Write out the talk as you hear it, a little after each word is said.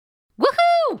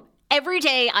Every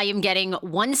day I am getting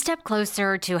one step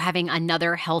closer to having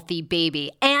another healthy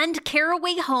baby, and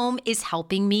Caraway Home is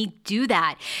helping me do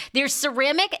that. Their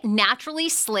ceramic, naturally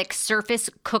slick surface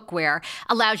cookware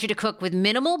allows you to cook with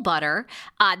minimal butter.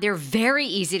 They're very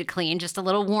easy to clean, just a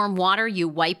little warm water, you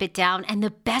wipe it down. And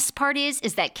the best part is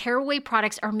that Caraway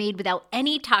products are made without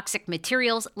any toxic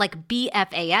materials like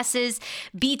BFASs,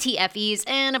 BTFEs,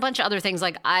 and a bunch of other things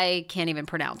like I can't even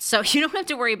pronounce. So you don't have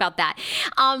to worry about that.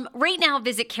 Right now,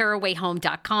 visit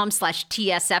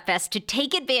carawayhome.com/TSFS to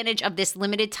take advantage of this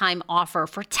limited time offer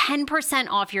for 10%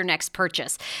 off your next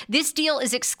purchase. This deal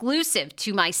is exclusive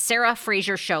to my Sarah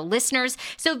Fraser Show listeners.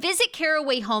 So visit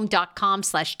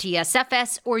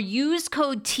carawayhome.com/TSFS or use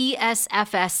code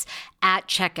TSFS at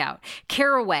checkout.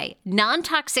 Caraway,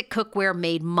 non-toxic cookware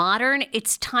made modern.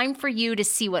 It's time for you to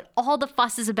see what all the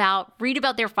fuss is about, read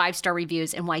about their 5-star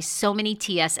reviews, and why so many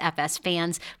TSFS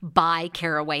fans buy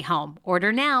Caraway Home.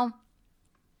 Order now.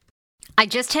 I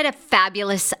just had a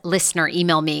fabulous listener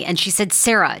email me, and she said,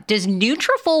 Sarah, does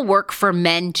Nutrafol work for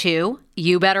men too?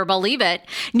 You better believe it.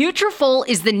 Nutrafol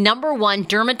is the #1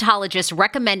 dermatologist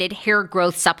recommended hair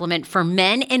growth supplement for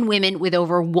men and women, with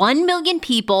over 1 million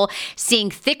people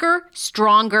seeing thicker,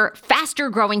 stronger, faster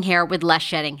growing hair with less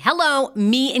shedding. Hello,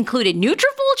 me included.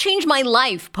 Nutrafol changed my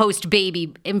life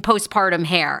post-baby and postpartum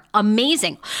hair.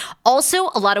 Amazing. Also,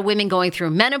 a lot of women going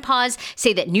through menopause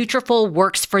say that Nutrafol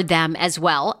works for them as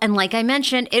well. And like I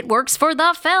mentioned, it works for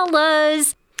the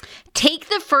fellas. Take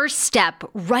the first step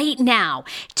right now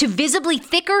to visibly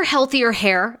thicker, healthier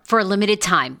hair for a limited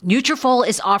time. Nutrafol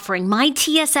is offering my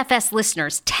TSFS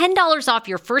listeners $10 off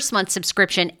your first month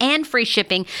subscription and free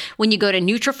shipping when you go to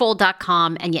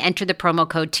Nutrafol.com and you enter the promo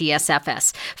code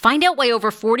TSFS. Find out why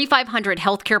over 4,500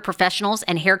 healthcare professionals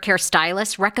and hair care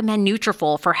stylists recommend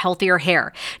Nutrafol for healthier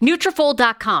hair.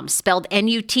 Nutrafol.com, spelled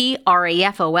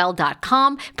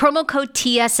Nutrafol.com, promo code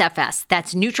TSFS.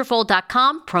 That's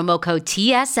Nutrafol.com, promo code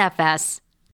TSFS.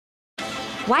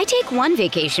 Why take one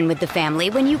vacation with the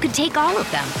family when you could take all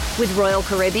of them? With Royal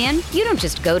Caribbean, you don't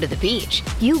just go to the beach.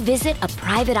 You visit a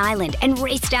private island and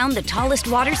race down the tallest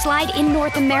water slide in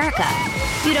North America.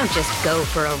 You don't just go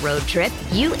for a road trip.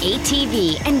 You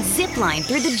ATV and zip line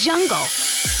through the jungle.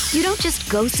 You don't just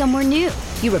go somewhere new.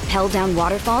 You rappel down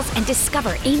waterfalls and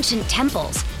discover ancient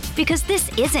temples. Because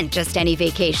this isn't just any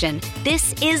vacation.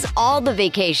 This is all the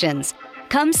vacations.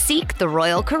 Come seek the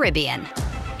Royal Caribbean.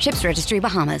 Ships Registry,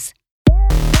 Bahamas.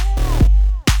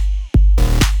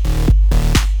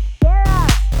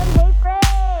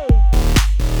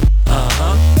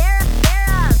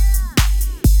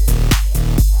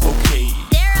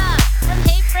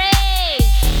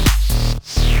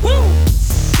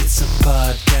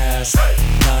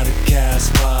 Not a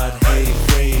cast pod, hey,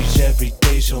 rage, every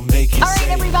day she'll make you. All right,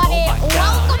 everybody,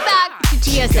 welcome back to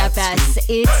TSFS.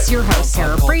 It's your host,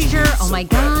 Sarah Fraser. Oh my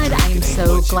God, I am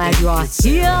so glad you are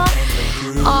here.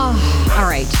 Oh, all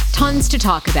right, tons to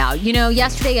talk about. You know,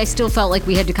 yesterday I still felt like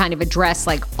we had to kind of address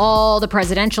like all the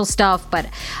presidential stuff, but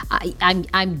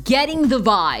I'm getting the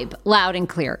vibe loud and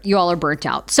clear. You all are burnt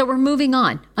out, so we're moving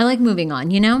on. I like moving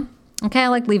on, you know? Okay, I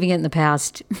like leaving it in the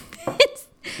past.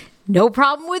 No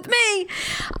problem with me.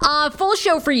 Full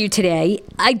show for you today.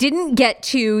 I didn't get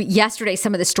to yesterday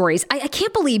some of the stories. I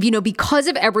can't believe, you know, because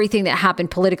of everything that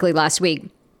happened politically last week.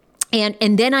 And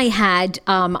then I had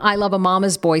I Love a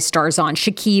Mama's Boy stars on,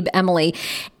 Shakib, Emily,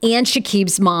 and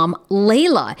Shakib's mom,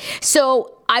 Layla.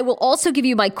 So I will also give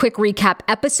you my quick recap.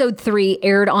 Episode 3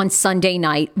 aired on Sunday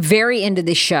night, very into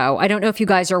the show. I don't know if you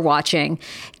guys are watching.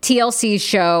 TLC's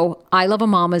show, I Love a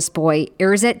Mama's Boy,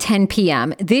 airs at 10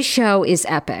 p.m. This show is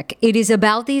epic. It is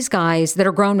about these guys that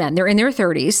are grown men. They're in their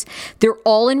 30s. They're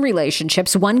all in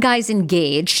relationships. One guy's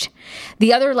engaged.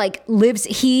 The other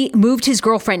he moved his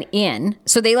girlfriend in.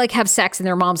 So they have sex and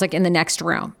their mom's in the next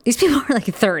room. These people are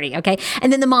 30, okay?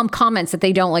 And then the mom comments that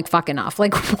they don't fuck enough.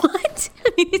 What?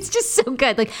 I mean, it's just so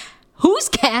good. Who's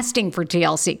casting for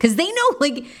TLC? Because they know,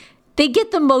 they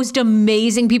get the most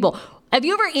amazing people. Have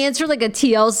you ever answered a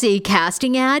TLC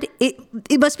casting ad?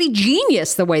 It must be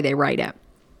genius the way they write it.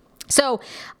 So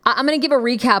I'm going to give a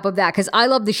recap of that because I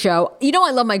love the show. You know,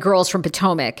 I love my girls from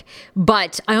Potomac,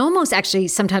 but I almost actually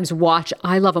sometimes watch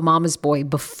I Love a Mama's Boy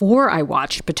before I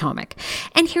watch Potomac.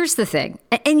 And here's the thing.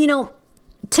 And you know,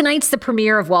 tonight's the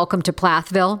premiere of Welcome to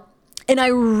Plathville. And I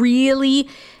really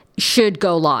should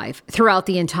go live throughout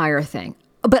the entire thing.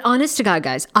 But honest to God,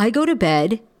 guys, I go to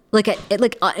bed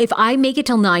if I make it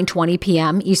till 9:20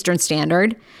 p.m. Eastern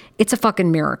Standard, it's a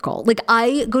fucking miracle.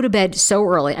 I go to bed so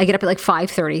early. I get up at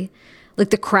 5:30,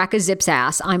 the crack of Zip's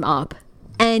ass. I'm up.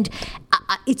 And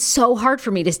it's so hard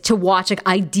for me to watch. Like,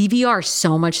 I DVR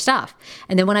so much stuff.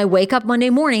 And then when I wake up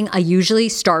Monday morning, I usually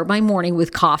start my morning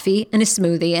with coffee and a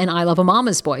smoothie and I Love a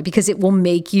Mama's Boy, because it will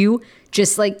make you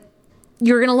just like,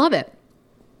 you're going to love it.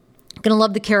 You're going to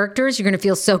love the characters. You're going to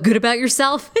feel so good about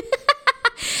yourself.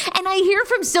 And I hear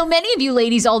from so many of you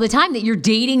ladies all the time that you're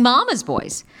dating mama's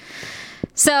boys.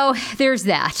 So there's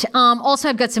that. Also,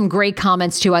 I've got some great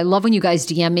comments too. I love when you guys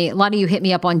DM me. A lot of you hit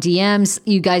me up on DMs.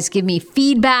 You guys give me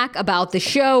feedback about the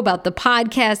show, about the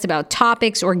podcast, about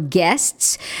topics or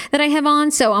guests that I have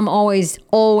on. So I'm always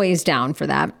down for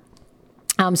that.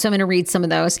 So I'm going to read some of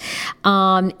those.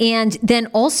 And then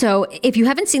also, if you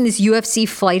haven't seen this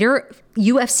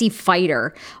UFC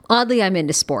fighter, oddly I'm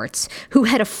into sports, who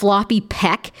had a floppy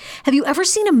pec. Have you ever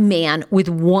seen a man with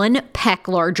one pec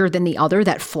larger than the other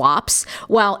that flops?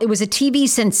 Well, it was a TV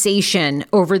sensation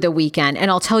over the weekend,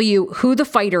 and I'll tell you who the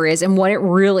fighter is and what it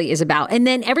really is about. And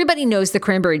then everybody knows the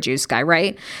Cranberry Juice guy,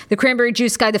 right? The Cranberry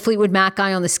Juice guy, the Fleetwood Mac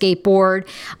guy on the skateboard.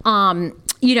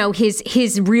 You know,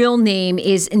 his real name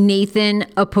is Nathan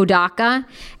Apodaca,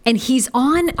 and he's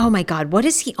on, oh my God, what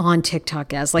is he on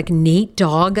TikTok as? Like Nate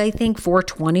Dogg, I think,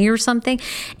 420 or something.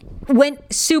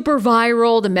 Went super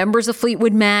viral. The members of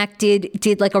Fleetwood Mac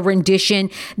did like a rendition.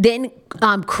 Then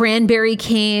Cranberry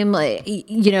came,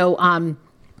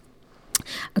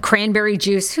 Cranberry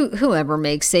Juice, whoever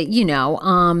makes it,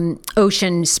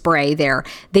 Ocean Spray there.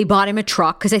 They bought him a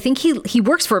truck because I think he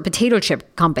works for a potato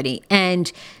chip company,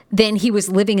 and then he was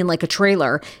living in like a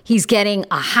trailer. He's getting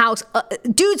a house.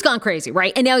 Dude's gone crazy,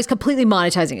 right? And now he's completely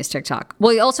monetizing his TikTok.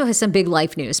 Well, he also has some big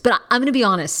life news, but I'm going to be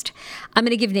honest. I'm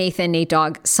going to give Nate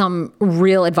Dogg some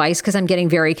real advice because I'm getting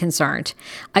very concerned.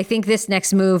 I think this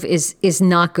next move is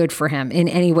not good for him in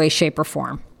any way, shape, or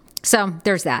form. So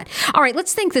there's that. All right,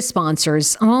 let's thank the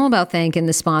sponsors. I'm all about thanking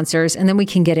the sponsors, and then we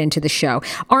can get into the show.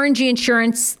 R&G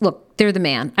Insurance, look, they're the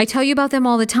man. I tell you about them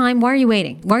all the time. Why are you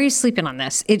waiting? Why are you sleeping on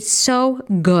this? It's so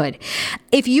good.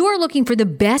 If you are looking for the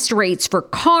best rates for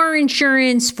car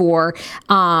insurance, for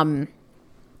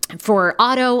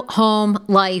auto, home,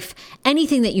 life,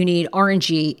 anything that you need,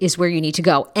 R&G is where you need to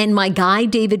go. And my guy,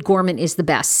 David Gorman, is the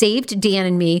best. Saved Dan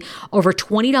and me over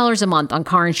 $20 a month on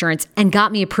car insurance and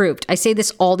got me approved. I say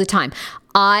this all the time.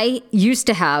 I used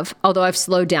to have, although I've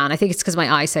slowed down, I think it's because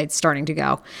my eyesight's starting to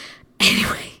go.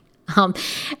 Anyway,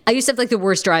 I used to have like the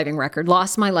worst driving record.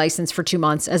 Lost my license for 2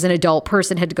 months as an adult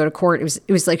person, had to go to court.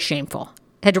 It was like shameful.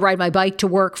 Had to ride my bike to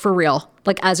work for real,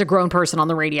 like as a grown person on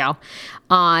the radio,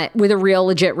 with a real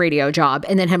legit radio job,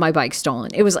 and then had my bike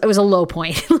stolen. It was a low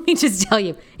point. Let me just tell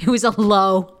you, it was a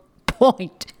low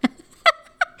point.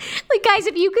 Like, guys,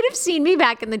 if you could have seen me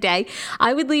back in the day,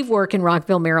 I would leave work in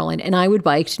Rockville, Maryland, and I would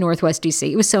bike to Northwest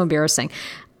DC. It was so embarrassing.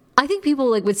 I think people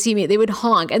would see me, they would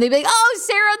honk, and they'd be like, "Oh,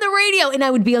 Sarah on the radio," and I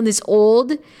would be on this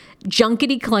old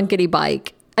junkety clunkety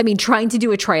bike. I mean, trying to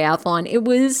do a triathlon. It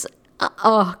was.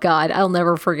 Oh, God, I'll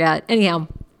never forget. Anyhow,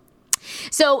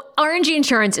 so R&G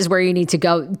Insurance is where you need to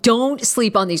go. Don't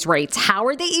sleep on these rates. How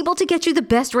are they able to get you the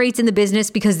best rates in the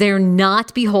business? Because they're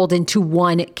not beholden to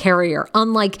one carrier.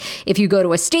 Unlike if you go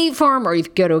to a State Farm or if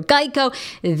you go to a Geico,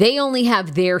 they only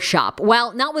have their shop.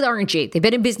 Well, not with R&G. They've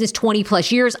been in business 20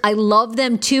 plus years. I love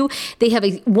them too. They have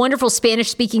a wonderful Spanish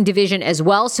speaking division as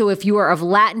well. So if you are of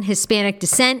Latin, Hispanic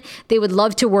descent, they would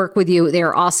love to work with you.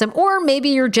 They're awesome. Or maybe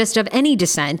you're just of any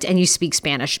descent and you speak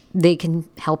Spanish. They can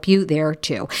help you there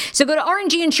too. So go to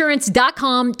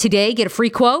rnginsurance.com today. Get a free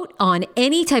quote on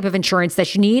any type of insurance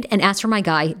that you need and ask for my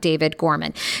guy, David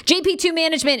Gorman. JP2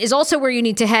 Management is also where you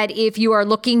need to head if you are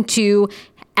looking to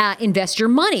invest your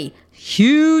money.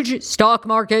 Huge stock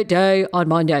market day on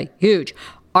Monday. Huge.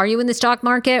 Are you in the stock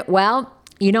market? Well,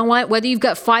 you know what? Whether you've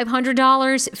got $500,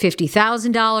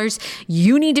 $50,000,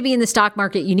 you need to be in the stock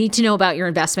market. You need to know about your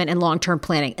investment and long-term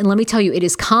planning. And let me tell you, it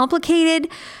is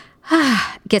complicated.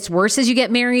 It gets worse as you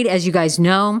get married, as you guys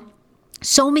know.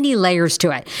 So many layers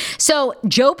to it. So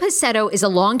Joe Pacetto is a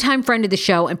longtime friend of the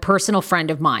show and personal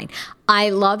friend of mine. I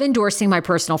love endorsing my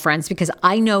personal friends because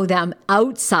I know them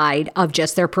outside of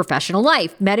just their professional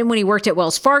life. Met him when he worked at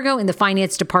Wells Fargo in the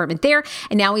finance department there,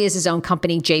 and now he has his own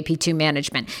company, JP2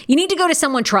 Management. You need to go to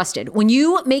someone trusted. When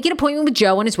you make an appointment with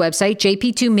Joe on his website,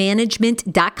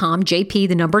 jp2management.com, JP,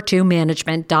 the number 2,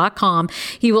 management.com,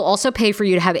 he will also pay for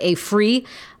you to have a free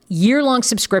year-long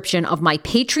subscription of my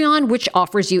Patreon, which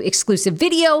offers you exclusive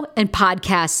video and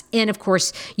podcasts. And of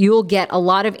course, you'll get a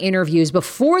lot of interviews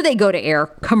before they go to air,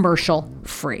 commercial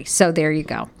free. So there you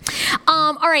go.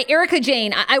 All right, Erica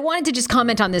Jane. I wanted to just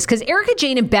comment on this because Erica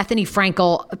Jane and Bethany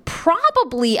Frankel,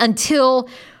 probably until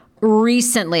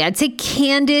recently, I'd say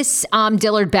Candace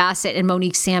Dillard Bassett and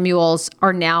Monique Samuels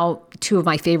are now two of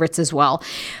my favorites as well.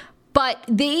 But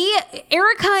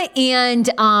Erica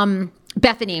and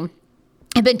Bethany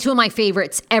have been two of my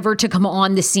favorites ever to come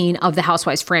on the scene of the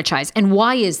Housewives franchise. And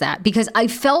why is that? Because I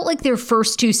felt like their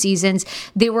first two seasons,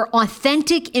 they were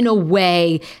authentic in a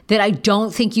way that I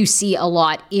don't think you see a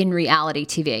lot in reality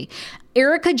TV.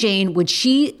 Erica Jane, when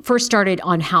she first started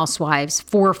on Housewives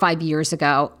 4 or 5 years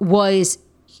ago, was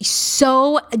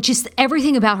so, just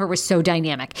everything about her was so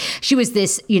dynamic. She was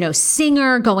this,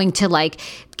 singer going to like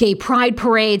gay pride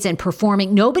parades and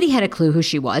performing. Nobody had a clue who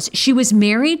she was. She was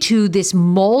married to this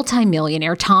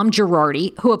multimillionaire, Tom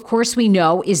Girardi, who of course we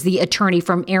know is the attorney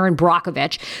from Aaron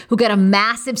Brockovich, who got a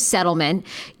massive settlement,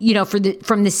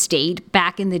 from the state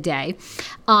back in the day,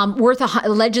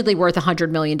 allegedly worth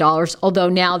 $100 million. Although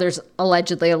now there's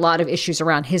allegedly a lot of issues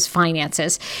around his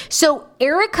finances. So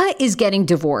Erica is getting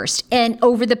divorced. And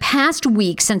over the past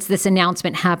week, since this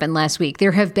announcement happened last week,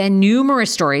 there have been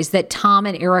numerous stories that Tom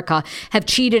and Erica have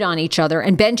cheated on each other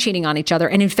and been cheating on each other.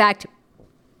 And in fact,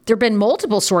 there have been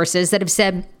multiple sources that have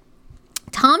said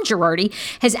Tom Girardi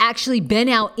has actually been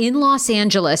out in Los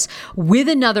Angeles with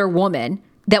another woman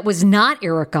that was not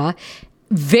Erica,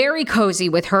 very cozy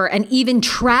with her, and even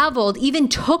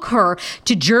took her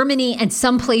to Germany and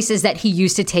some places that he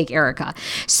used to take Erica.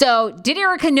 So did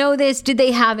Erica know this? Did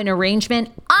they have an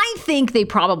arrangement? I think they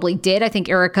probably did. I think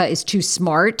Erica is too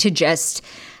smart to just,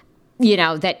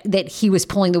 that he was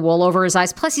pulling the wool over his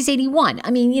eyes. Plus he's 81. I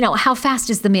mean, how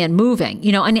fast is the man moving?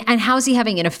 And how's he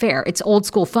having an affair? It's old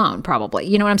school phone, probably.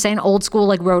 You know what I'm saying? Old school,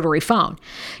 like rotary phone,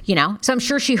 So I'm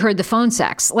sure she heard the phone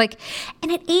sex.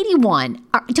 And at 81,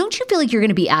 don't you feel like you're going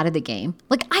to be out of the game?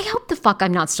 I hope the fuck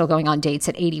I'm not still going on dates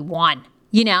at 81,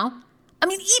 I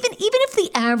mean, even if the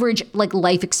average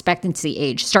life expectancy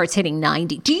age starts hitting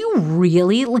 90, do you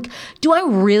really do I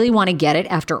really want to get it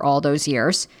after all those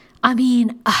years? I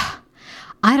mean,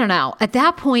 I don't know. At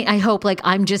that point, I hope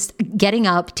I'm just getting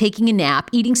up, taking a nap,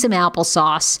 eating some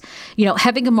applesauce,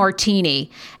 having a martini,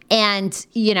 and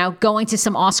going to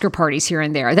some Oscar parties here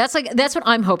and there. That's what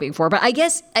I'm hoping for. But I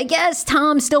guess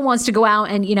Tom still wants to go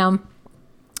out and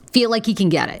feel like he can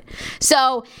get it.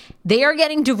 So they are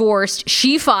getting divorced.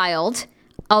 She filed.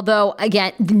 Although,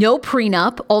 again, no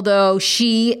prenup, although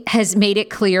she has made it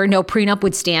clear no prenup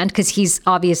would stand because he's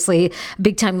obviously a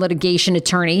big-time litigation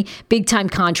attorney, big-time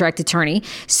contract attorney.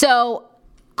 So,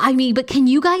 but can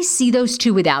you guys see those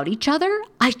two without each other?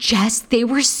 They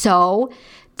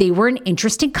were an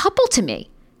interesting couple to me.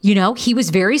 He was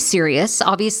very serious,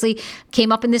 obviously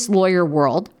came up in this lawyer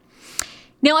world.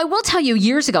 Now, I will tell you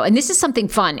years ago, and this is something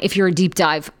fun if you're a deep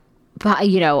dive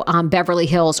Beverly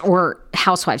Hills or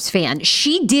Housewives fan,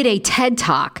 she did a TED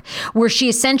Talk where she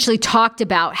essentially talked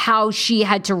about how she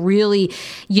had to really,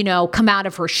 come out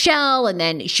of her shell, and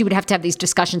then she would have to have these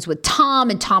discussions with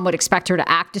Tom, and Tom would expect her to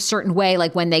act a certain way,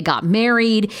 like when they got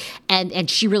married, and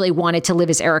she really wanted to live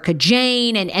as Erica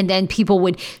Jane, and then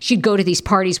she'd go to these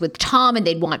parties with Tom, and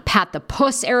they'd want Pat the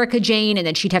Puss Erica Jane, and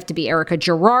then she'd have to be Erica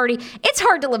Girardi. It's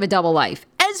hard to live a double life.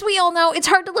 As we all know, it's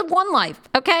hard to live one life,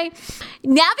 okay?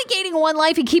 Navigating one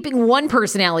life and keeping one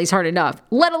personality is hard enough,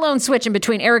 let alone switching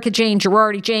between Erica Jane,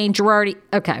 Girardi.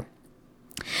 Okay.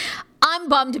 I'm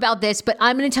bummed about this, but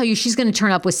I'm going to tell you, she's going to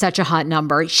turn up with such a hot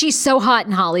number. She's so hot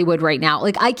in Hollywood right now.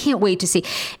 I can't wait to see.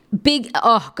 Big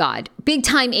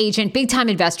time agent, big time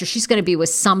investor. She's going to be with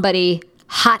somebody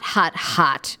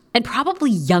hot, and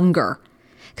probably younger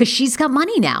because she's got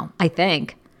money now, I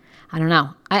think. I don't know.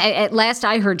 At last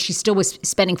I heard she still was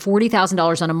spending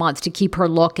 $40,000 on a month to keep her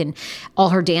look and all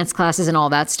her dance classes and all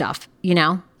that stuff.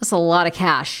 That's a lot of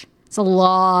cash. It's a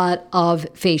lot of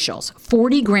facials.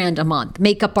 $40,000 a month.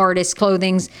 Makeup artists,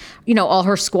 clothings, all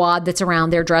her squad that's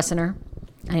around there dressing her.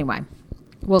 Anyway,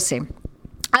 we'll see.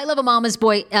 I Love a Mama's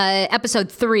Boy,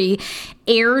 episode 3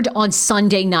 aired on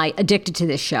Sunday night. Addicted to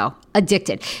this show.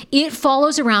 Addicted. It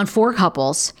follows around 4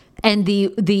 couples. And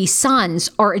the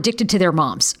sons are addicted to their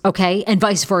moms, okay? And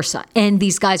vice versa. And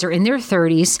these guys are in their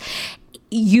 30s.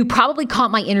 You probably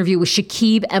caught my interview with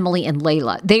Shakib, Emily, and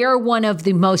Layla. They are one of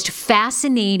the most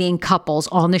fascinating couples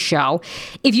on the show.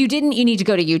 If you didn't, you need to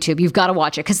go to YouTube. You've got to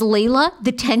watch it. Because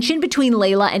the tension between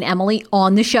Layla and Emily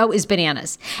on the show is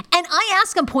bananas. And I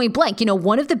ask them point blank,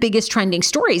 one of the biggest trending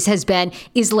stories has been,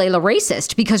 is Layla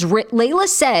racist? Because Layla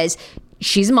says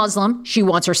she's Muslim. She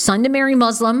wants her son to marry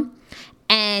Muslim.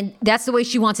 And that's the way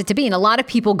she wants it to be. And a lot of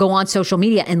people go on social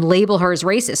media and label her as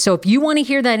racist. So if you want to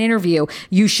hear that interview,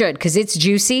 you should, because it's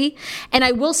juicy. And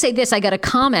I will say this, I got a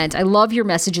comment. I love your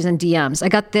messages and DMs. I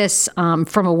got this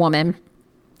from a woman.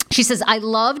 She says, I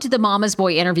loved the Mama's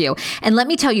Boy interview. And let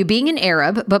me tell you, being an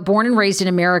Arab, but born and raised in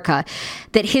America,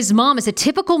 that his mom is a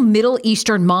typical Middle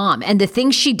Eastern mom. And the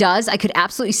things she does, I could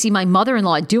absolutely see my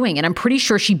mother-in-law doing. And I'm pretty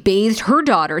sure she bathed her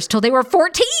daughters till they were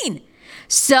 14.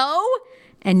 So,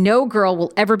 and no girl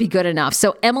will ever be good enough.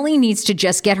 So Emily needs to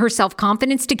just get her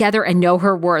self-confidence together and know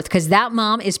her worth, because that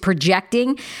mom is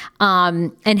projecting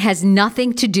and has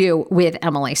nothing to do with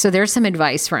Emily. So there's some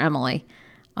advice for Emily.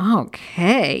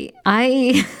 Okay.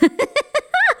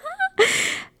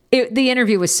 The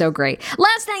interview was so great.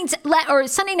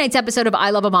 Sunday night's episode of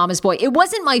I Love a Mama's Boy, it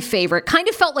wasn't my favorite. Kind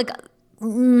of felt like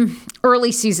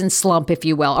early season slump, if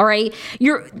you will. All right.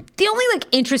 The only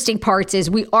interesting parts is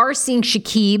we are seeing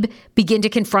Shakib begin to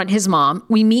confront his mom.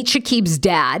 We meet Shakib's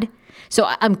dad.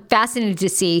 So I'm fascinated to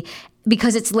see,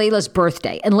 because it's Layla's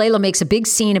birthday and Layla makes a big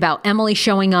scene about Emily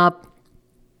showing up.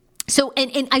 So,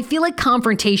 and I feel like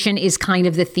confrontation is kind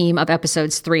of the theme of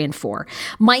episodes 3 and 4.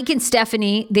 Mike and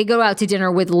Stephanie, they go out to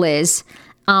dinner with Liz.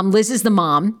 Liz is the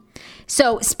mom.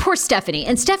 So poor Stephanie.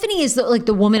 And Stephanie is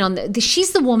the woman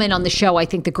she's the woman on the show, I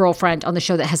think the girlfriend on the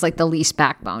show that has the least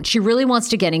backbone. She really wants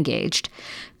to get engaged,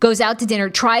 goes out to dinner,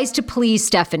 tries to please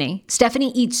Stephanie.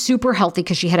 Stephanie eats super healthy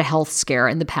because she had a health scare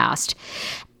in the past.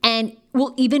 And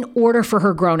will even order for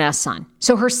her grown-ass son.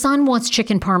 So her son wants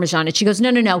chicken parmesan, and she goes,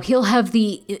 no, he'll have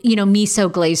the, miso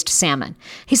glazed salmon.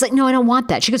 He's like, no, I don't want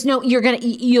that. She goes, no,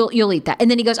 you'll eat that.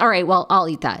 And then he goes, all right, well, I'll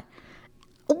eat that.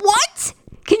 What?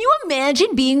 Can you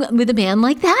imagine being with a man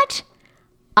like that?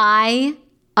 I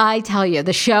tell you,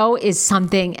 the show is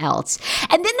something else.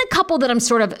 And then the couple that I'm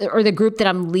or the group that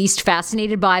I'm least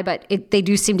fascinated by, but they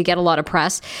do seem to get a lot of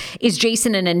press, is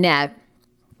Jason and Annette.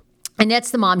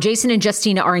 Annette's the mom. Jason and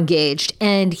Justina are engaged,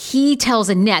 and he tells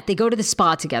Annette, they go to the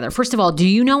spa together. First of all, do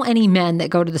you know any men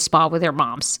that go to the spa with their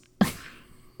moms?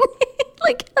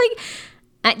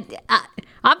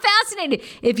 I'm fascinated.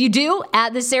 If you do,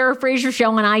 at the Sarah Fraser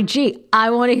Show on IG, I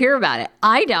want to hear about it.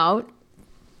 I don't.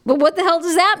 But what the hell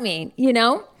does that mean?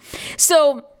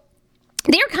 So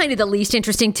they're kind of the least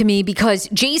interesting to me, because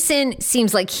Jason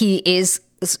seems like he is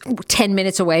 10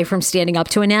 minutes away from standing up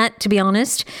to Annette, to be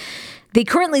honest. They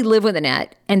currently live with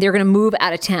Annette, and they're going to move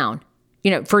out of town,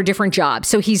 for a different job.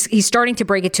 So he's starting to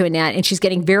break it to Annette, and she's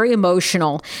getting very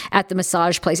emotional at the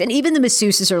massage place. And even the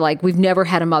masseuses are like, we've never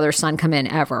had a mother-son come in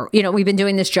ever. We've been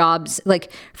doing this job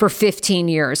for 15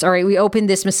 years. All right, we opened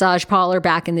this massage parlor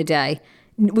back in the day.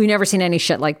 We've never seen any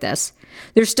shit like this.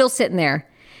 They're still sitting there.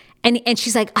 And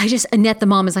she's like, Annette, the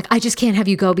mom, is like, I just can't have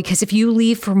you go, because if you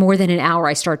leave for more than an hour,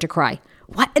 I start to cry.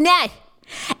 What? Annette?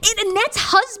 And Annette's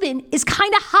husband is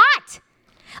kind of hot.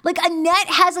 Annette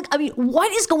has, what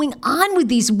is going on with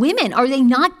these women? Are they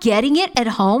not getting it at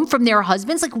home from their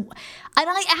husbands? And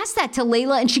I asked that to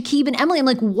Layla and Shakib and Emily. I'm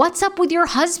like, what's up with your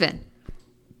husband?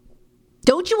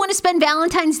 Don't you want to spend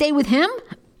Valentine's Day with him?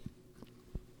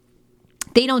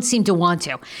 They don't seem to want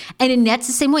to. And Annette's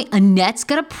the same way. Annette's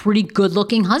got a pretty good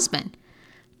looking husband.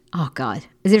 Oh God,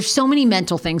 there's so many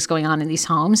mental things going on in these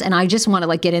homes. And I just want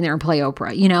to get in there and play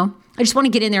Oprah, I just want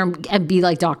to get in there and be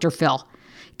like Dr. Phil.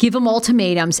 Give them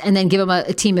ultimatums and then give them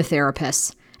a team of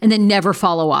therapists and then never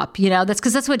follow up.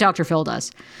 That's what Dr. Phil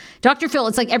does. Dr. Phil,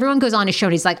 it's like everyone goes on his show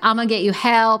and he's like, I'm going to get you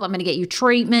help. I'm going to get you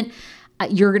treatment.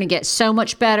 You're going to get so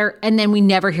much better. And then we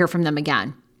never hear from them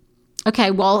again.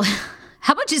 Okay, well,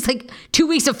 how about just 2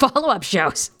 weeks of follow-up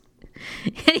shows?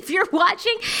 And if you're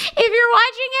watching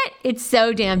it, it's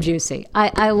so damn juicy.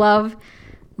 I love,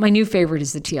 my new favorite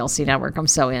is the TLC network. I'm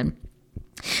so in.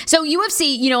 So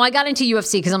UFC, I got into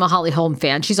UFC because I'm a Holly Holm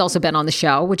fan. She's also been on the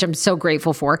show, which I'm so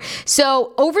grateful for.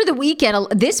 So over the weekend,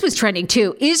 this was trending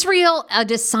too. Israel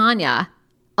Adesanya,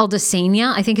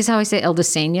 I think is how I say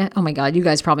Adesanya. Oh my God, you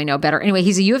guys probably know better. Anyway,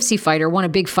 he's a UFC fighter, won a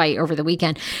big fight over the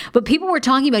weekend. But people were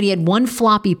talking about he had one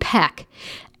floppy pec.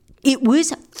 It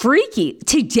was freaky.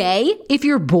 Today, if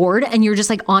you're bored and you're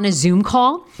just on a Zoom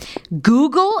call,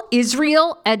 Google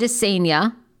Israel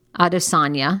Adesanya.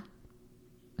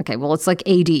 Okay, well, it's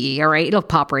ADE, all right? It'll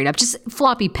pop right up. Just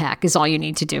floppy pec is all you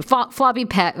need to do. Floppy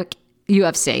pec,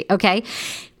 UFC, okay?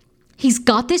 He's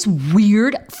got this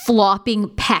weird flopping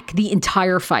pec the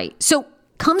entire fight. So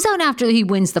comes out after he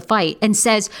wins the fight and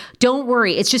says, don't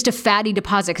worry, it's just a fatty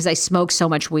deposit because I smoke so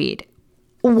much weed.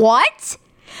 What?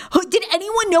 Did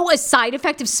anyone know a side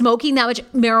effect of smoking that much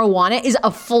marijuana is a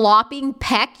flopping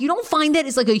pec? You don't find that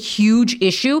as a huge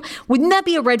issue? Wouldn't that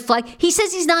be a red flag? He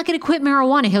says he's not going to quit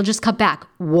marijuana. He'll just cut back.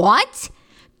 What?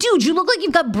 Dude, you look like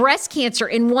you've got breast cancer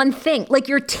in one thing.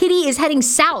 Your titty is heading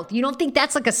south. You don't think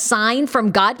that's a sign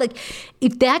from God?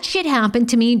 If that shit happened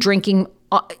to me drinking,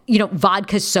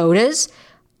 vodka sodas,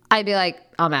 I'd be like,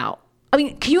 I'm out. I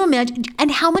mean, can you imagine? And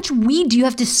how much weed do you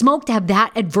have to smoke to have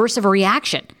that adverse of a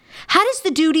reaction? How does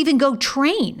the dude even go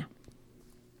train?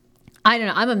 I don't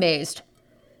know. I'm amazed.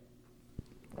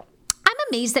 I'm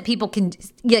amazed that people can,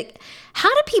 like, how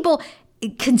do people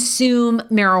consume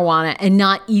marijuana and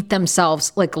not eat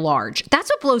themselves like large? That's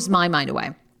what blows my mind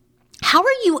away. How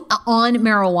are you on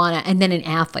marijuana and then an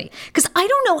athlete? Because I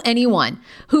don't know anyone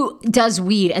who does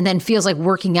weed and then feels like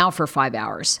working out for 5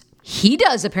 hours. He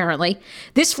does, apparently.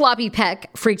 This floppy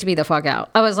pec freaked me the fuck out.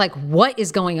 I was like, what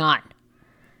is going on?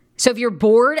 So if you're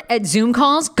bored at Zoom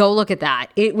calls, go look at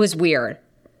that. It was weird.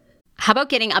 How about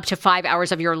getting up to 5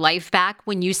 hours of your life back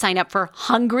when you sign up for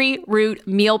Hungry Root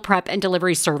meal prep and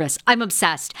delivery service? I'm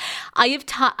obsessed. I've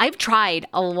tried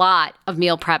a lot of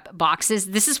meal prep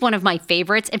boxes. This is one of my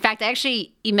favorites. In fact, I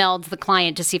actually emailed the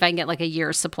client to see if I can get like a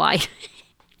year's supply.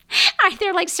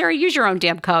 They're like, Sarah, use your own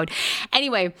damn code.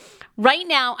 Anyway, right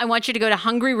now, I want you to go to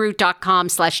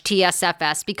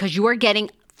hungryroot.com/TSFS because you are getting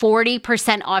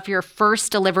 40% off your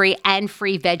first delivery and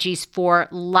free veggies for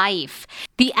life.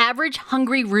 The average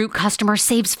Hungry Root customer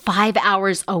saves 5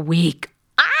 hours a week.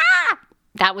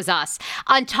 That was us.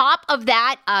 On top of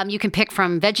that, you can pick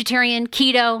from vegetarian,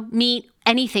 keto, meat,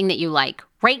 anything that you like.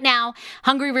 Right now,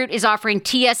 Hungry Root is offering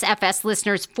TSFS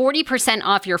listeners 40%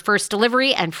 off your first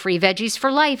delivery and free veggies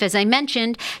for life. As I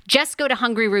mentioned, just go to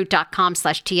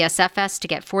hungryroot.com/TSFS to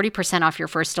get 40% off your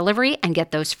first delivery and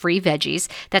get those free veggies.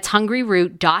 That's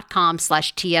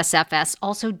hungryroot.com/TSFS.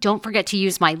 Also, don't forget to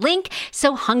use my link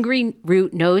so Hungry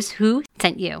Root knows who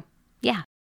sent you. Yeah.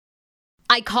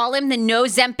 I call him the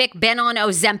no-Zempic, been on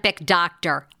Ozempic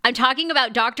doctor. I'm talking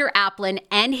about Dr. Applin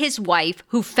and his wife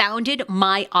who founded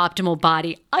My Optimal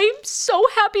Body. I am so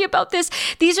happy about this.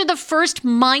 These are the first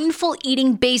mindful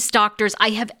eating-based doctors I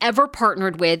have ever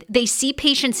partnered with. They see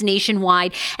patients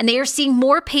nationwide, and they are seeing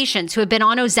more patients who have been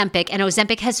on Ozempic, and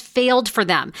Ozempic has failed for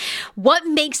them. What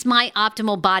makes My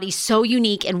Optimal Body so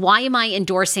unique, and why am I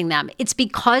endorsing them? It's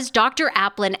because Dr.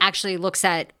 Applin actually looks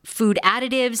at food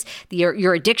additives,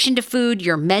 your addiction to food,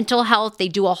 your mental health. They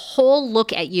do a whole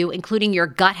look at you, including your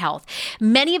gut health.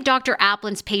 Many of Dr.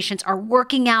 Applin's patients are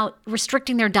working out,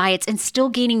 restricting their diets, and still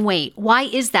gaining weight. Why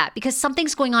is that? Because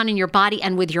something's going on in your body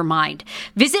and with your mind.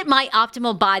 Visit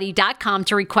myoptimalbody.com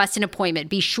to request an appointment.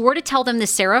 Be sure to tell them the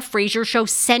Sarah Fraser Show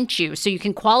sent you so you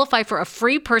can qualify for a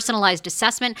free personalized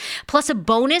assessment plus a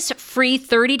bonus free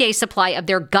 30-day supply of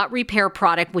their gut repair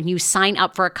product when you sign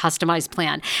up for a customized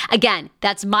plan. Again,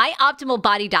 that's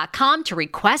myoptimalbody.com to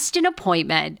request an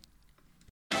appointment.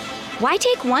 Why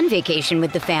take one vacation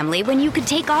with the family when you could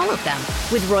take all of them?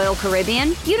 With Royal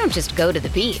Caribbean, you don't just go to the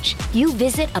beach. You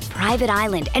visit a private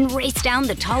island and race down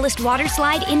the tallest water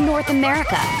slide in North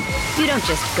America. You don't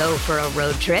just go for a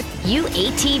road trip. You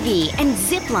ATV and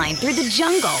zip line through the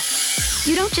jungle.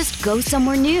 You don't just go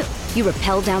somewhere new. You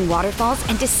rappel down waterfalls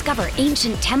and discover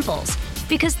ancient temples.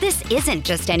 Because this isn't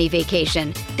just any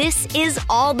vacation. This is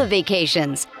all the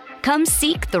vacations. Come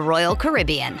seek the Royal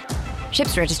Caribbean.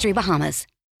 Ships Registry, Bahamas.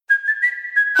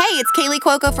 Hey, it's Kaylee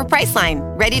Cuoco for Priceline.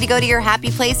 Ready to go to your happy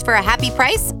place for a happy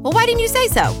price? Well, why didn't you say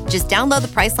so? Just download the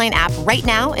Priceline app right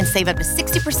now and save up to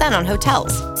 60% on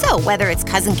hotels. So whether it's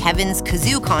Cousin Kevin's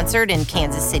Kazoo Concert in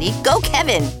Kansas City, go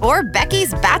Kevin, or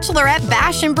Becky's Bachelorette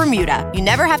Bash in Bermuda, you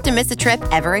never have to miss a trip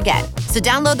ever again. So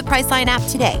download the Priceline app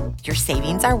today. Your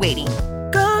savings are waiting.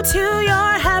 Go to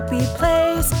your happy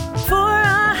place for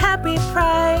a happy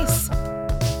price.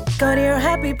 Go to your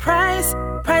happy price,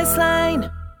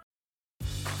 Priceline.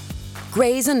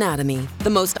 Grey's Anatomy, the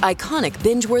most iconic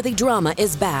binge-worthy drama,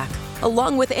 is back,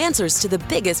 along with answers to the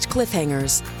biggest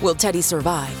cliffhangers. Will Teddy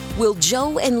survive? Will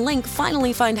Joe and Link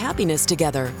finally find happiness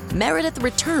together? Meredith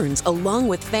returns along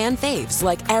with fan faves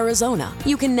like Arizona.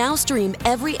 You can now stream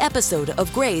every episode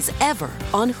of Grey's ever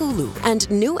on Hulu and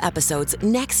new episodes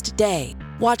next day.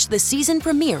 Watch the season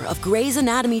premiere of Grey's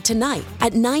Anatomy tonight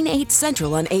at 9/8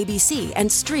 Central on ABC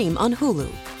and stream on Hulu.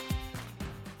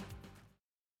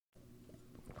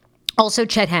 Also,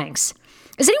 Chet Hanks.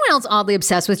 Is anyone else oddly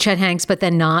obsessed with Chet Hanks, but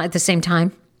then not at the same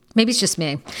time? Maybe it's just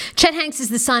me. Chet Hanks is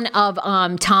the son of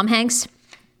Tom Hanks.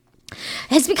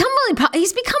 He's become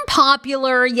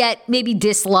popular, yet maybe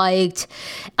disliked.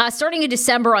 Starting in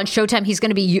December on Showtime, he's going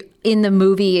to be in the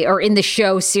movie or in the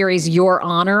show series Your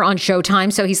Honor on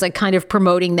Showtime. So he's like kind of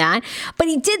promoting that. But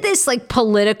he did this like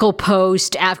political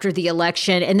post after the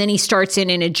election, and then he starts in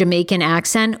a Jamaican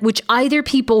accent, which either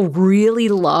people really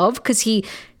love because he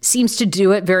seems to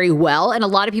do it very well. And a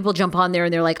lot of people jump on there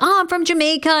and they're like, oh, I'm from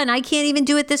Jamaica and I can't even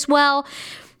do it this well.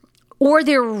 Or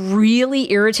they're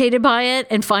really irritated by it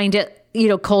and find it,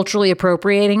 culturally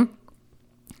appropriating.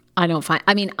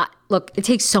 Look, it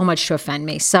takes so much to offend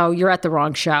me. So you're at the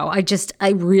wrong show. I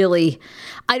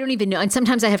don't even know. And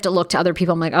sometimes I have to look to other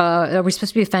people. I'm like, are we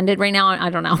supposed to be offended right now? I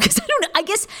don't know. Because I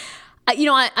guess,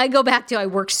 I go back to, I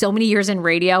worked so many years in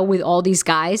radio with all these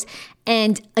guys,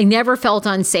 and I never felt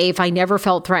unsafe. I never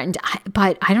felt threatened.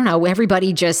 But I don't know,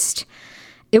 everybody just,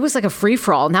 it was like a free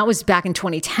for all. And that was back in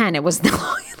 2010. It wasn't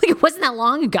that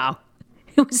long ago.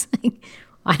 It was like,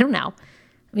 I don't know.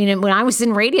 I mean, when I was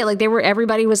in radio, like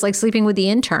everybody was like sleeping with the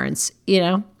interns,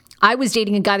 I was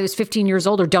dating a guy that was 15 years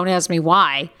older. Don't ask me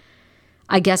why.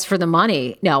 I guess for the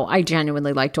money. No, I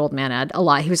genuinely liked Old Man Ed a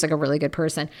lot. He was like a really good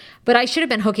person. But I should have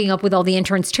been hooking up with all the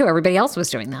interns too. Everybody else was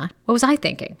doing that. What was I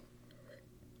thinking?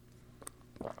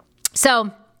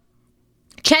 So,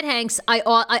 Chet Hanks,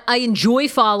 I enjoy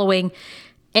following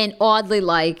and oddly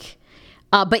like,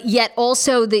 but yet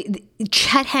also the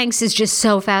Chet Hanks is just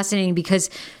so fascinating because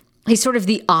he's sort of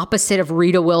the opposite of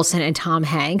Rita Wilson and Tom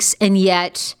Hanks. And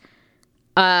yet,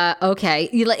 okay,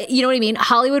 you know what I mean?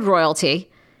 Hollywood royalty.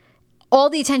 All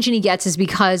the attention he gets is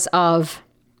because of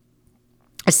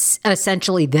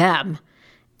essentially them.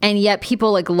 And yet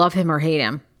people like love him or hate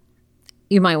him.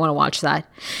 You might want to watch that.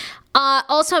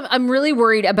 Also, I'm really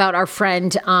worried about our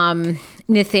friend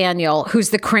Nathaniel,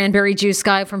 who's the cranberry juice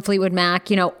guy from Fleetwood Mac,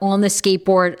 on the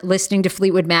skateboard, listening to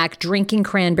Fleetwood Mac, drinking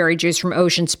cranberry juice from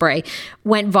Ocean Spray,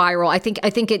 went viral. I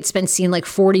think it's been seen like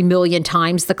 40 million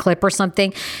times, the clip or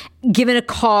something. Given a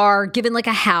car, given like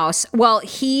a house. Well,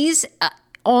 he's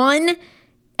on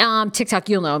TikTok,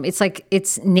 you'll know him.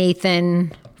 It's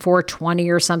Nathan 420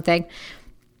 or something.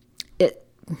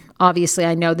 Obviously,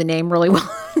 I know the name really well.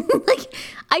 Like,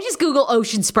 I just Google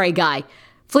Ocean Spray guy,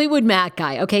 Fleetwood Mac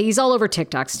guy. Okay, he's all over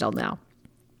TikTok still now.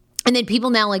 And then people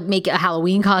now like make a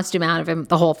Halloween costume out of him,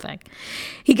 the whole thing.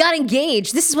 He got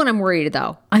engaged. This is what I'm worried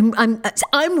though. I'm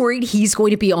worried he's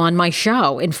going to be on my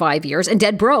show in 5 years and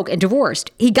dead broke and divorced.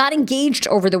 He got engaged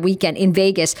over the weekend in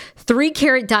Vegas,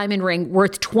 3-carat diamond ring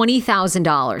worth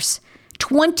 $20,000.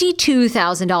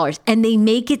 $22,000. And they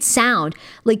make it sound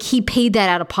like he paid that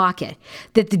out of pocket,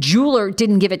 that the jeweler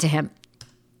didn't give it to him.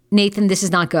 Nathan, this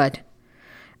is not good.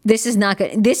 This is not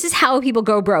good. This is how people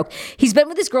go broke. He's been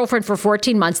with his girlfriend for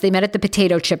 14 months. They met at the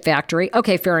potato chip factory.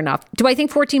 Okay, fair enough. Do I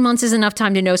think 14 months is enough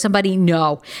time to know somebody?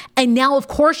 No. And now, of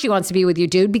course, she wants to be with you,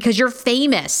 dude, because you're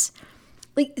famous.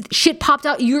 Like, shit popped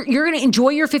out. You're going to enjoy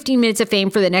your 15 minutes of fame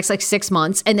for the next, 6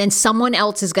 months. And then someone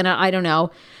else is going to, I don't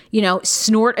know,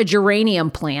 snort a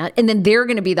geranium plant. And then they're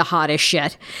going to be the hottest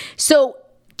shit. So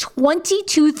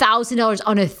 $22,000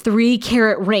 on a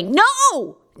 3-carat ring.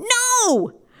 No!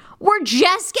 We're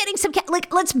just getting some,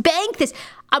 let's bank this.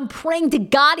 I'm praying to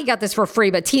God he got this for free,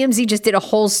 but TMZ just did a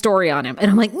whole story on him. And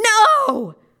I'm like,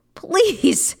 no,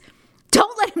 please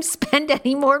don't let him spend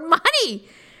any more money.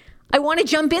 I want to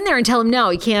jump in there and tell him,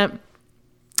 no, he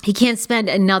can't spend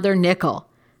another nickel.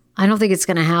 I don't think it's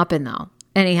going to happen though.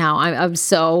 Anyhow, I'm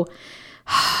so,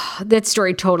 that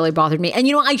story totally bothered me. And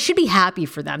I should be happy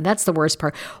for them. That's the worst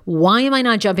part. Why am I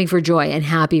not jumping for joy and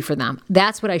happy for them?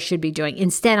 That's what I should be doing.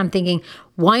 Instead, I'm thinking,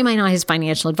 why am I not his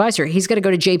financial advisor? He's got to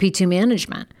go to JP2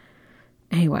 Management.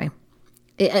 Anyway,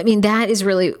 I mean, that is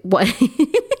really what...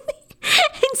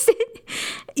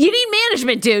 You need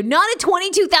management, dude. Not a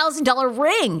 $22,000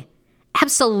 ring.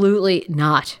 Absolutely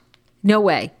not. No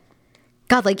way.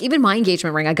 God, even my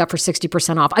engagement ring I got for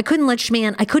 60% off. I couldn't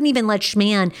even let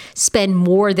Schman spend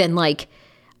more than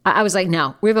I was like,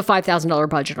 no, we have a $5,000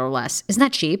 budget or less. Isn't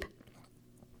that cheap?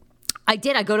 I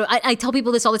did. I tell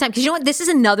people this all the time because you know what? This is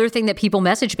another thing that people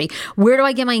message me. Where do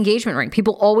I get my engagement ring?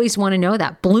 People always want to know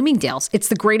that. Bloomingdale's. It's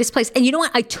the greatest place. And you know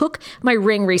what? I took my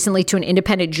ring recently to an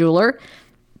independent jeweler.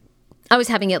 I was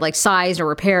having it sized or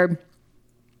repaired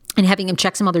and having him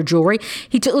check some other jewelry.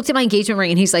 He looked at my engagement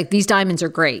ring and he's like, these diamonds are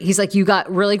great. He's like, you got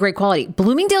really great quality.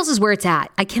 Bloomingdale's is where it's at.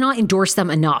 I cannot endorse them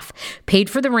enough. Paid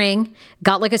for the ring,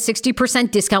 got a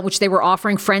 60% discount, which they were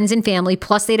offering friends and family.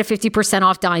 Plus they had a 50%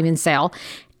 off diamond sale.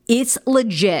 It's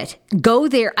legit. Go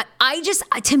there.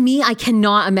 To me, I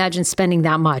cannot imagine spending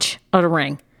that much on a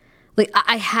ring.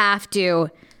 I have to,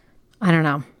 I don't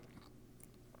know.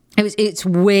 It's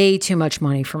way too much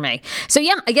money for me. So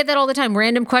yeah, I get that all the time.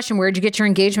 Random question, where'd you get your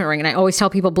engagement ring? And I always tell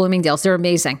people Bloomingdale's. They're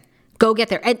amazing. Go get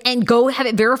there and go have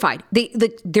it verified.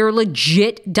 They're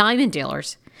legit diamond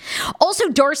dealers. Also,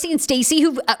 Darcy and Stacey,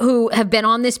 who have been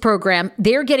on this program,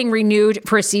 they're getting renewed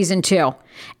for a season 2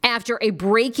 after a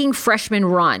breaking freshman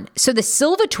run. So the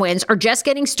Silva twins are just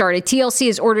getting started. TLC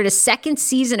has ordered a second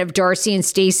season of Darcy and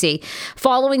Stacey.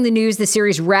 Following the news, the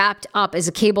series wrapped up as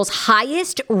a cable's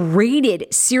highest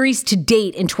rated series to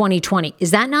date in 2020. Is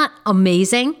that not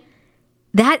amazing?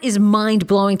 That is mind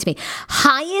blowing to me.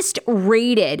 Highest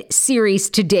rated series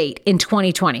to date in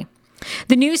 2020.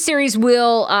 The new series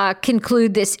will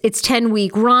conclude its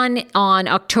 10-week run on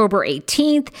October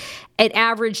 18th. It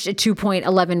averaged a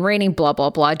 2.11 rating, blah,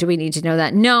 blah, blah. Do we need to know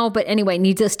that? No, but anyway,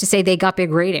 needless to say, they got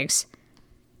big ratings.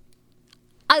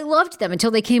 I loved them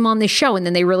until they came on this show, and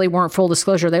then they really weren't, full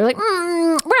disclosure. They were like,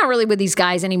 we're not really with these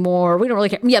guys anymore. We don't really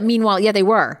care. Yeah, meanwhile, yeah, they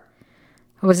were.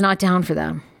 I was not down for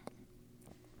them.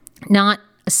 Not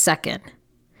a second.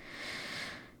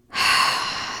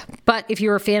 But if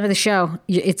you're a fan of the show,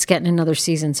 it's getting another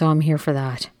season, so I'm here for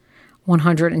that.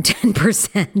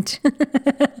 110%.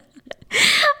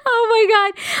 Oh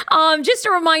my God. Just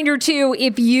a reminder too,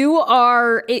 if you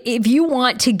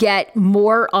want to get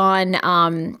more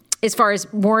on, as far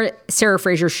as more Sarah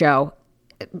Fraser show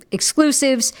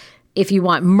exclusives, if you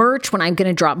want merch, when I'm going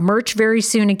to drop merch very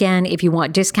soon again, if you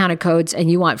want discounted codes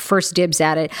and you want first dibs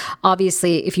at it,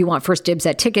 obviously, if you want first dibs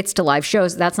at tickets to live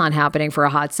shows, that's not happening for a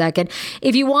hot second.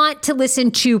 If you want to listen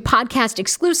to podcast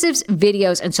exclusives,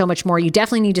 videos, and so much more, you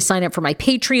definitely need to sign up for my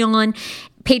Patreon.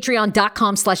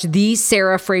 Patreon.com/The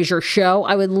Sarah Fraser Show.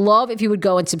 I would love if you would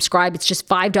go and subscribe. It's just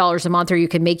 $5 a month, or you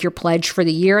can make your pledge for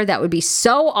the year. That would be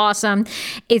so awesome.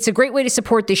 It's a great way to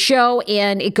support the show,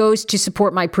 and it goes to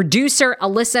support my producer,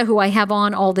 Alyssa, who I have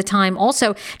on all the time.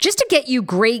 Also, just to get you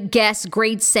great guests,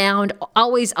 great sound,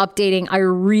 always updating. I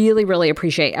really, really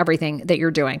appreciate everything that you're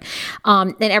doing,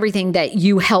 and everything that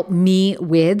you help me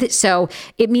with. So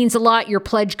it means a lot. Your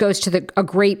pledge goes to a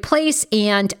great place,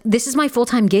 and this is my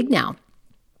full-time gig now.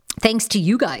 Thanks to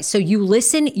you guys. So you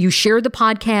listen, you share the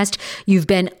podcast, you've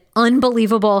been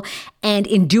unbelievable. And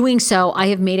in doing so, I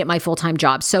have made it my full-time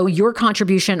job. So your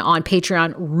contribution on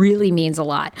Patreon really means a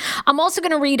lot. I'm also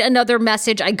going to read another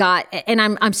message I got, and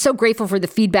I'm so grateful for the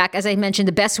feedback. As I mentioned,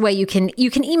 the best way you can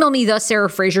email me,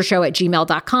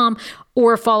 thesarahfrasershow@gmail.com,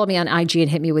 or follow me on IG and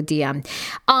hit me with DM.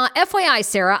 FYI,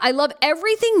 Sarah, I love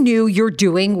everything new you're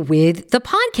doing with the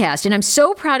podcast, and I'm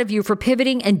so proud of you for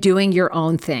pivoting and doing your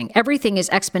own thing. Everything is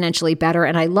exponentially better,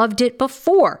 and I loved it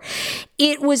before.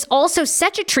 It was also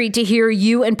such a treat to hear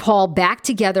you and Paul back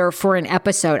together for an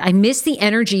episode. I miss the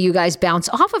energy you guys bounce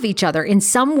off of each other. In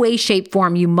some way, shape,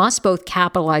 form, you must both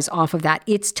capitalize off of that.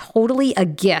 It's totally a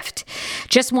gift.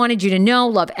 Just wanted you to know,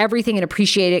 love everything and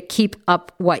appreciate it. Keep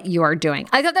up what you are doing.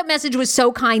 I thought that message was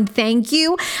so kind. Thank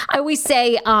you. I always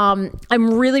say I'm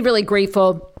really, really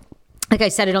grateful. Like I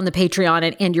said it on the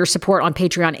Patreon and your support on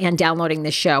Patreon and downloading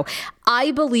this show.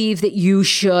 I believe that you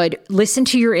should listen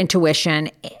to your intuition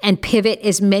and pivot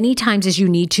as many times as you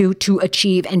need to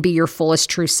achieve and be your fullest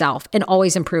true self, and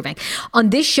always improving. On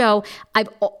this show,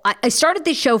 I started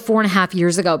this show 4.5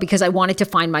 years ago because I wanted to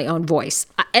find my own voice.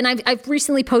 And I've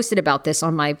recently posted about this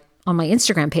on my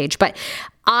Instagram page, but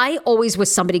I always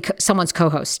was someone's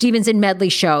co-host. Stevens and Medley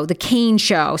show, The Kane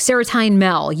show, Sarah Ty and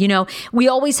Mel, we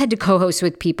always had to co-host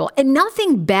with people, and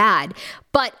nothing bad,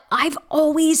 but I've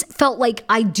always felt like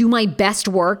I do my best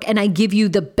work and I give you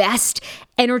the best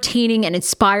entertaining and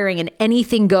inspiring and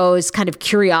anything goes kind of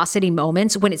curiosity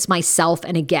moments when it's myself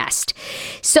and a guest.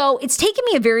 So it's taken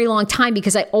me a very long time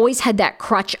because I always had that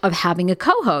crutch of having a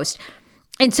co-host.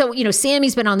 And so,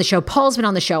 Sammy's been on the show, Paul's been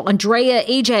on the show, Andrea,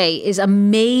 AJ is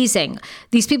amazing.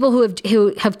 These people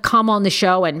who have come on the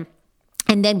show and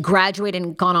then graduated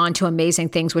and gone on to amazing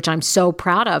things, which I'm so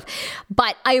proud of.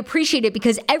 But I appreciate it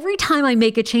because every time I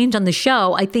make a change on the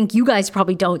show, I think you guys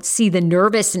probably don't see the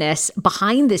nervousness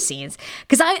behind the scenes.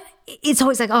 Because it's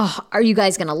always like, oh, are you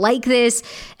guys going to like this?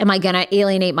 Am I going to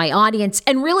alienate my audience?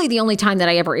 And really the only time that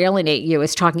I ever alienate you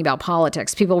is talking about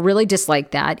politics. People really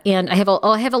dislike that. And I have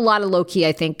a lot of low-key,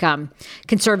 I think,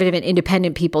 conservative and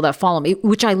independent people that follow me,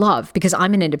 which I love because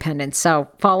I'm an independent. So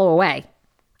follow away.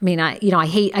 I mean, I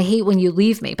hate when you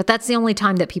leave me, but that's the only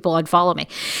time that people unfollow me.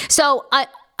 So I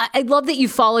love that you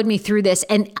followed me through this,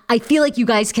 and I feel like you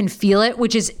guys can feel it,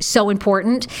 which is so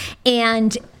important.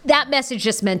 And that message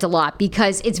just meant a lot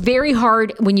because it's very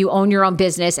hard when you own your own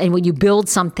business and when you build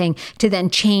something to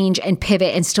then change and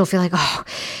pivot and still feel like, oh,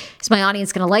 is my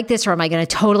audience going to like this, or am I going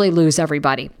to totally lose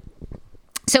everybody?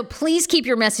 So please keep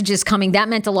your messages coming. That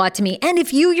meant a lot to me. And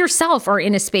if you yourself are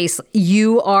in a space,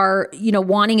 you are,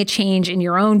 wanting a change in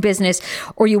your own business,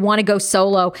 or you want to go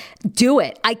solo, do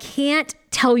it. I can't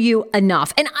tell you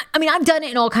enough. And I mean, I've done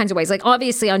it in all kinds of ways. Like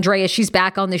obviously Andrea, she's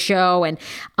back on the show and,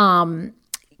 from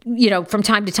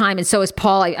time to time. And so is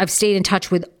Paul. I've stayed in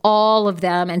touch with all of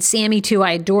them, and Sammy too.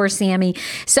 I adore Sammy.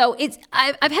 So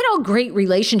I've had all great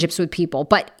relationships with people,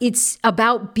 but it's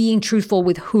about being truthful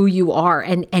with who you are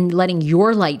and letting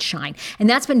your light shine. And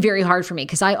that's been very hard for me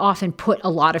because I often put a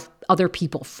lot of other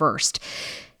people first.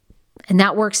 And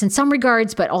that works in some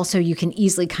regards, but also you can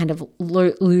easily kind of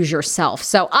lose yourself.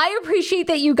 So I appreciate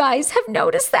that you guys have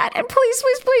noticed that. And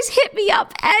please hit me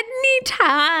up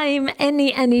anytime,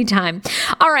 anytime.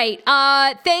 All right.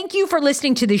 Thank you for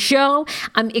listening to the show.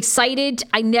 I'm excited.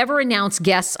 I never announce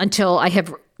guests until I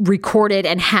have recorded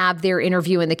and have their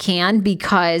interview in the can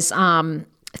because,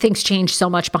 things change so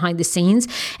much behind the scenes.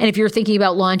 And if you're thinking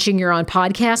about launching your own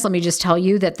podcast, let me just tell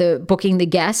you that booking the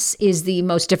guests is the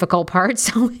most difficult part.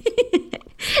 So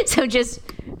just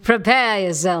prepare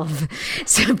yourself.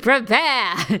 So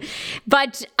prepare.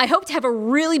 But I hope to have a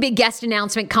really big guest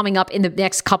announcement coming up in the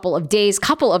next couple of days.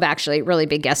 Couple of actually really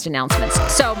big guest announcements.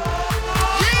 So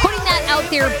out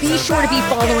there, be sure to be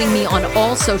following me on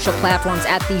all social platforms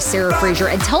at The Sarah Fraser,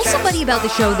 and tell somebody about the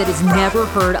show that has never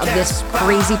heard of this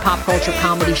crazy pop culture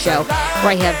comedy show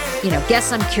where I have,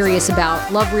 guests I'm curious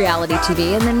about, love reality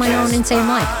TV, and then my own insane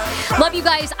life. Love you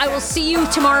guys. I will see you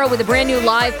tomorrow with a brand new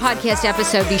live podcast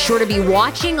episode. Be sure to be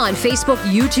watching on Facebook,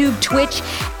 YouTube, Twitch,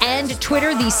 and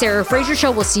Twitter, The Sarah Fraser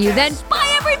Show. We'll see you then. Bye.